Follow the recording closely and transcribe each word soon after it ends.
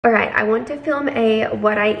Alright, I want to film a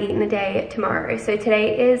what I eat in a day tomorrow. So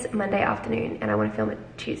today is Monday afternoon and I want to film it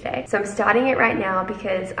Tuesday. So I'm starting it right now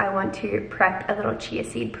because I want to prep a little chia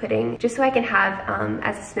seed pudding just so I can have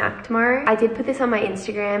as a snack tomorrow. I did put this on my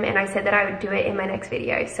Instagram and I said that I would do it in my next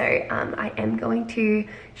video. So I am going to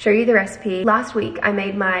show you the recipe. Last week I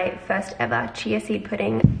made my first ever chia seed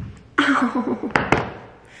pudding.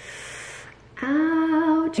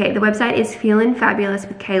 Ouch. Okay, the website is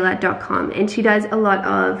feelinfabulous.com and she does a lot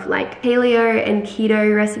of like paleo and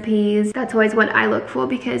keto recipes. That's always what I look for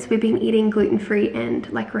because we've been eating gluten-free and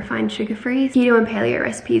like refined sugar-free. Keto and paleo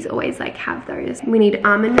recipes always like have those. We need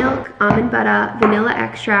almond milk, almond butter, vanilla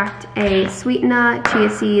extract, a sweetener, chia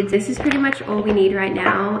seeds. This is pretty much all we need right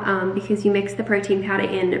now because you mix the protein powder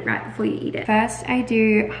in right before you eat it. First, I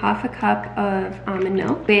do half a cup of almond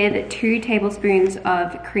milk with 2 tablespoons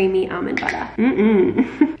of creamy almond butter.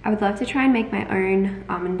 I would love to try and make my own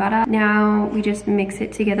almond butter. Now we just mix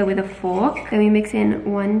it together with a fork. Then we mix in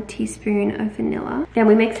 1 teaspoon of vanilla. Then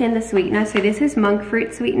we mix in the sweetener. So this is monk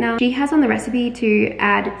fruit sweetener. She has on the recipe to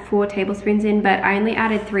add 4 tablespoons in, but I only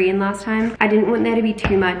added 3 in last time. I didn't want there to be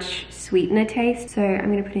too much sweetener taste, so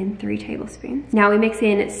I'm gonna put in 3 tablespoons. Now we mix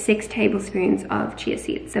in 6 tablespoons of chia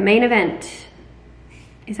seeds. The main event,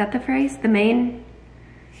 is that the phrase? The main,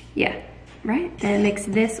 yeah. Right? Then mix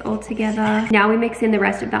this all together. Now we mix in the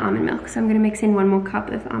rest of the almond milk. So I'm gonna mix in 1 more cup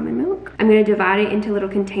of almond milk. I'm gonna divide it into little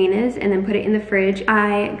containers and then put it in the fridge.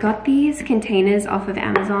 I got these containers off of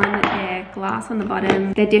Amazon. They're glass on the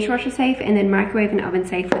bottom. They're dishwasher safe and then microwave and oven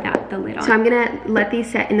safe without the lid on. So I'm gonna let these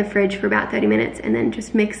set in the fridge for about 30 minutes and then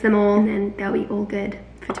just mix them all and then they'll be all good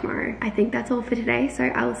for tomorrow. I think that's all for today. So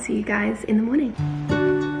I'll see you guys in the morning.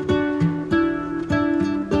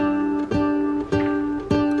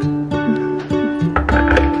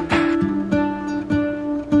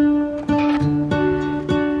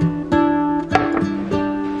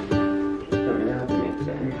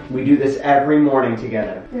 We do this every morning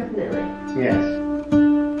together. Definitely. Yes.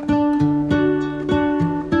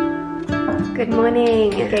 Good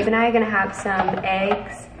morning. Gabe and I are gonna have some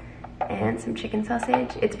eggs and some chicken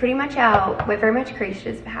sausage. It's pretty much we're very much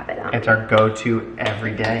creatures of habit. It's our go-to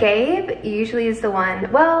every day. Gabe usually is the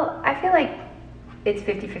one, well, I feel like it's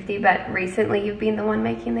 50-50, but recently you've been the one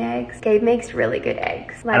making the eggs. Gabe makes really good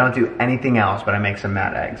eggs. I don't do anything else, but I make some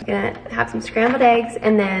mad eggs. Gonna have some scrambled eggs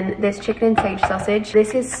and then this chicken and sage sausage.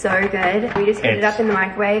 This is so good. We just heat it up in the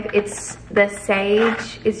microwave. The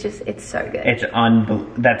sage is just, it's so good. It's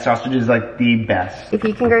that sausage is like the best. If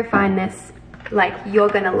you can go find this, like, you're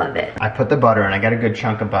gonna love it. I put the butter in, I got a good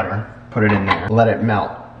chunk of butter, put it in there, let it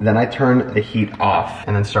melt. Then I turn the heat off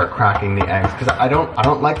and then start cracking the eggs. Cause I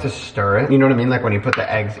don't like to stir it. You know what I mean? Like when you put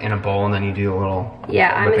the eggs in a bowl and then you do a little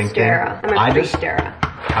I'm a stirrer. I'm a pre-stirrer.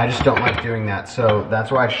 I just don't like doing that. So that's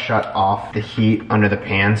why I shut off the heat under the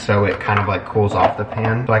pan so it kind of like cools off the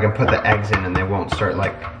pan. So I can put the eggs in and they won't start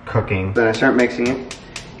like cooking. Then I start mixing it.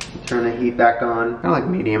 Turn the heat back on, kind of like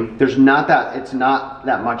medium. It's not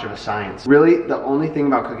that much of a science. Really, the only thing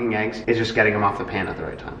about cooking eggs is just getting them off the pan at the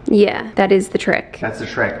right time. Yeah, that is the trick. That's the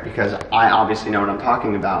trick because I obviously know what I'm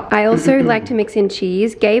talking about. I also like to mix in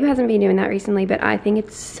cheese. Gabe hasn't been doing that recently, but I think it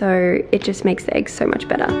just makes the eggs so much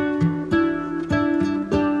better.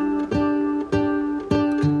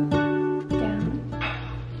 Down.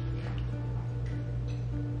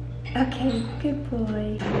 Okay, good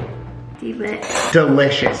boy.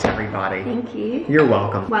 Delicious, everybody. Thank you. You're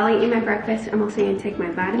welcome. While I eat my breakfast, I'm also gonna take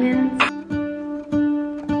my vitamins.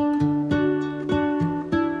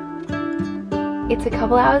 It's a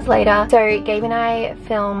couple hours later. So Gabe and I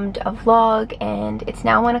filmed a vlog and it's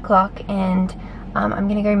now 1 o'clock and I'm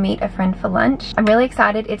gonna go meet a friend for lunch. I'm really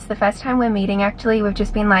excited. It's the first time we're meeting actually. We've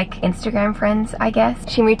just been like Instagram friends, I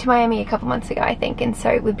guess. She moved to Miami a couple months ago, I think, and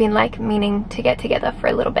so we've been like meaning to get together for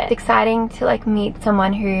a little bit. It's exciting to like meet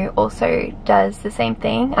someone who also does the same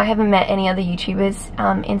thing. I haven't met any other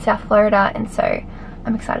YouTubers in South Florida, and so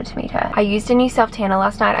I'm excited to meet her. I used a new self-tanner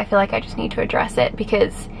last night. I feel like I just need to address it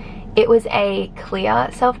because it was a clear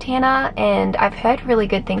self-tanner and I've heard really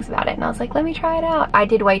good things about it and I was like, let me try it out. I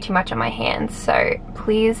did way too much on my hands, so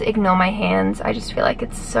please ignore my hands. I just feel like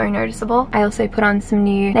it's so noticeable. I also put on some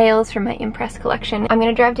new nails from my Impress collection. I'm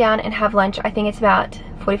gonna drive down and have lunch. I think it's about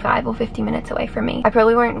 45 or 50 minutes away from me. I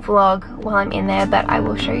probably won't vlog while I'm in there, but I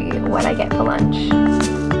will show you what I get for lunch.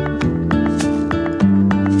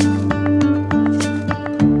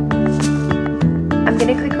 I'm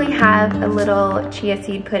gonna quickly have a little chia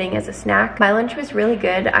seed pudding as a snack. My lunch was really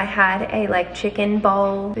good. I had a like chicken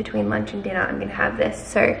bowl between lunch and dinner. I'm gonna have this.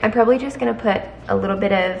 So I'm probably just gonna put a little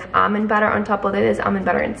bit of almond butter on top, although there's almond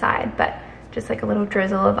butter inside, but just like a little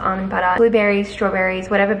drizzle of almond butter. Blueberries, strawberries,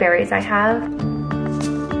 whatever berries I have.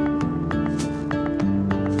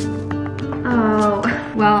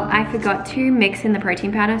 Well, I forgot to mix in the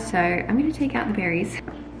protein powder, so I'm gonna take out the berries.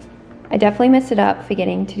 I definitely messed it up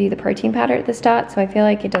forgetting to do the protein powder at the start, so I feel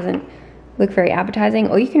like it doesn't look very appetizing.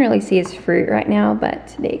 All you can really see is fruit right now,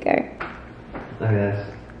 but there you go. Look at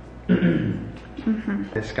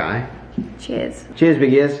this. This guy. Cheers. Cheers,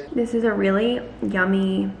 Big Ears. This is a really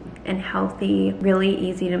yummy and healthy, really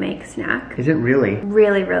easy to make snack. Is it really?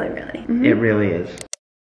 Really, really, really. It really is.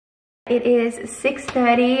 It is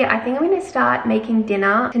 6:30. I think I'm gonna start making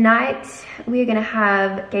dinner. Tonight, Gabe's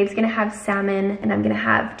gonna have salmon and I'm gonna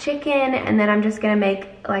have chicken, and then I'm just gonna make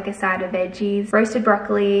like a side of veggies. Roasted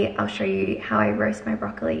broccoli, I'll show you how I roast my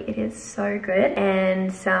broccoli. It is so good.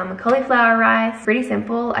 And some cauliflower rice, pretty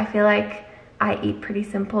simple. I feel like I eat pretty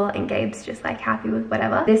simple and Gabe's just like happy with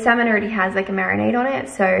whatever. This salmon already has like a marinade on it,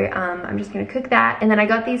 so I'm just gonna cook that. And then I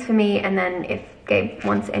got these for me, and then if Gabe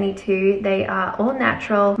wants any too, they are all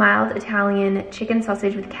natural, mild Italian chicken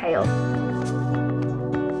sausage with kale.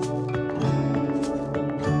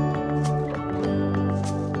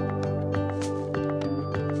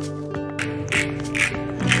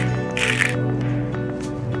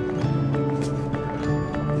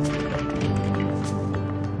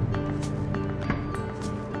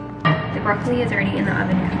 Broccoli is already in the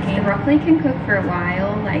oven cooking. The broccoli can cook for a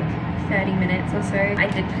while, like 30 minutes or so. I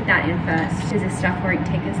did put that in first because this stuff won't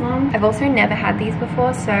take as long. I've also never had these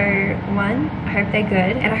before, so one, I hope they're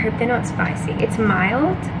good, and I hope they're not spicy. It's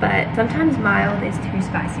mild, but sometimes mild is too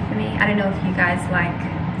spicy for me. I don't know if you guys like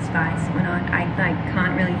spice or not. I like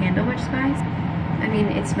can't really handle much spice. I mean,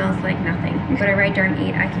 it smells like nothing. Whatever I don't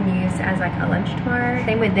eat, I can use as like a lunch tomorrow.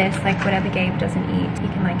 Same with this, like whatever Gabe doesn't eat, he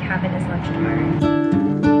can like have it as lunch tomorrow.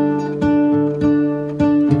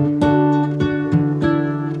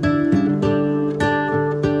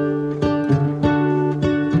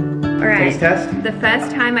 Test? The first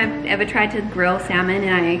time I've ever tried to grill salmon,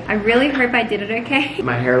 and I really hope I did it okay.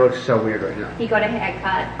 My hair looks so weird right now. You got a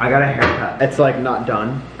haircut. I got a haircut. It's like not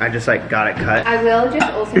done. I just like got it cut. I will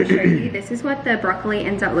just also show you, this is what the broccoli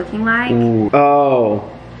ends up looking like. Ooh. Oh,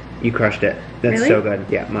 you crushed it. That's really? So good.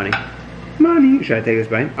 Yeah, money. Money. Should I take this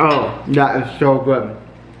bite? Oh, that is so good.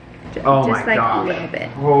 Oh just my like God. A little bit.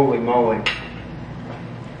 Holy moly.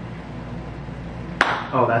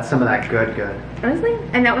 Oh, that's some of that good. Honestly,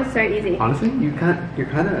 and that was so easy. Honestly, you're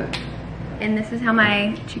kind of. And this is how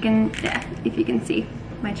my chicken, yeah, if you can see,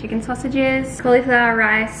 my chicken sausages, cauliflower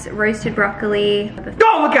rice, roasted broccoli.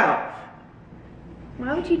 Oh, look out!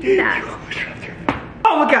 Why would you do that?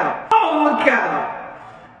 Oh, look out! Oh, look out!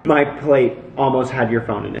 My plate almost had your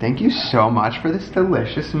phone in it. Thank you so much for this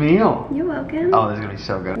delicious meal. You're welcome. Oh, this is gonna be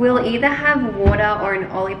so good. We'll either have water or an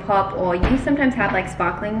Olipop, or you sometimes have like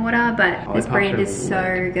sparkling water, but this brand is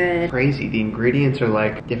so good. Crazy, the ingredients are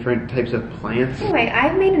like different types of plants. Anyway,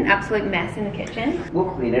 I've made an absolute mess in the kitchen. We'll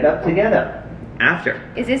clean it up together after.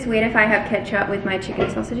 Is this weird if I have ketchup with my chicken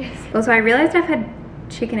sausages? Also, I realized I've had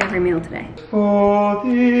chicken every meal today. For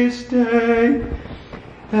this day,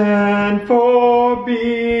 and for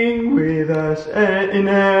being with us in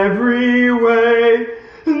every way.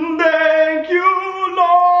 Thank you,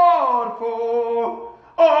 Lord, for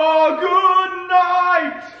a good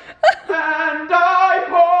night. And I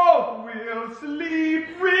hope we'll sleep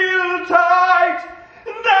real tight.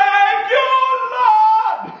 Thank you,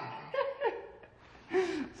 Lord.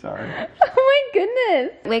 Sorry. Oh my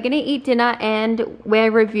goodness. We're gonna eat dinner and we're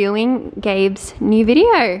reviewing Gabe's new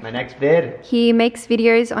video. My next vid. He makes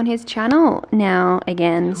videos on his channel now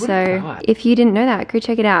again. So if you didn't know that, go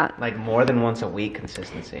check it out. Like more than once a week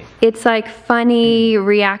consistency. It's like funny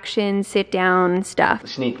reaction, sit down stuff.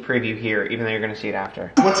 Sneak preview here, even though you're gonna see it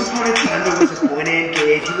after. Once upon a time there was a boy named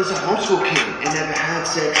Gabe. He was a homeschool kid and never had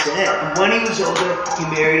sex ed. And when he was older, he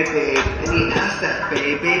married a babe. And he asked that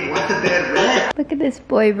babe, what's the bed red? Look at this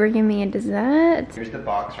boy bringing me a dessert. Here's the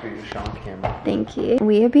box for you to show on camera. Thank you.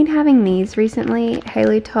 We have been having these recently,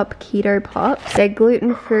 Halo Top Keto Pops. They're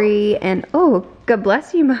gluten-free and, oh, God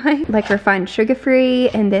bless you, Mike. Like refined sugar-free,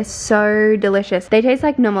 and they're so delicious. They taste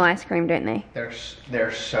like normal ice cream, don't they? They're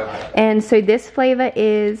so good. And so this flavor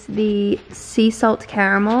is the sea salt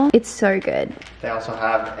caramel. It's so good. They also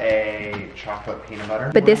have a chocolate peanut butter.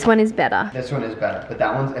 But this one is better. This one is better. But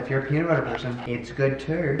that one's, if you're a peanut butter person, it's good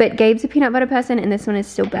too. But Gabe's a peanut butter person and this one is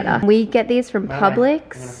still better. We get these from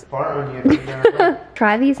Publix. I'm gonna fart on you.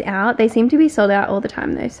 Try these out. They seem to be sold out all the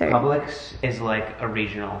time though, so. Publix is like a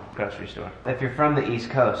regional grocery store. If you're from the East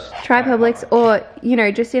Coast, try Publix, or, you know,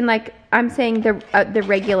 just in like, I'm saying the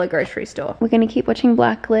regular grocery store. We're gonna keep watching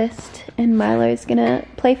Blacklist and Milo's gonna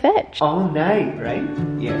play fetch. All night, right?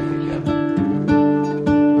 Yeah, good job.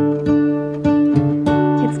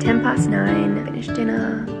 It's 9:10, finished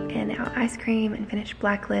dinner and our ice cream and finished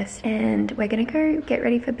Blacklist, and we're gonna go get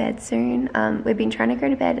ready for bed soon. We've been trying to go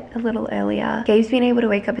to bed a little earlier. Gabe's been able to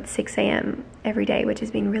wake up at 6 a.m. every day, which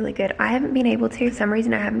has been really good. I haven't been able to. For some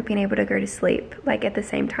reason I haven't been able to go to sleep like at the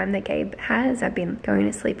same time that Gabe has. I've been going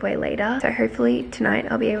to sleep way later, so hopefully tonight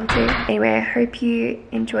I'll be able to. Anyway, I hope you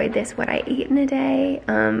enjoyed this, what I eat in a day.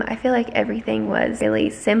 I feel like everything was really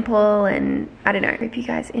simple, and I don't know, hope you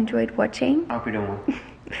guys enjoyed watching. I hope you're doing well.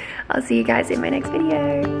 I'll see you guys in my next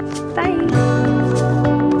video. Bye.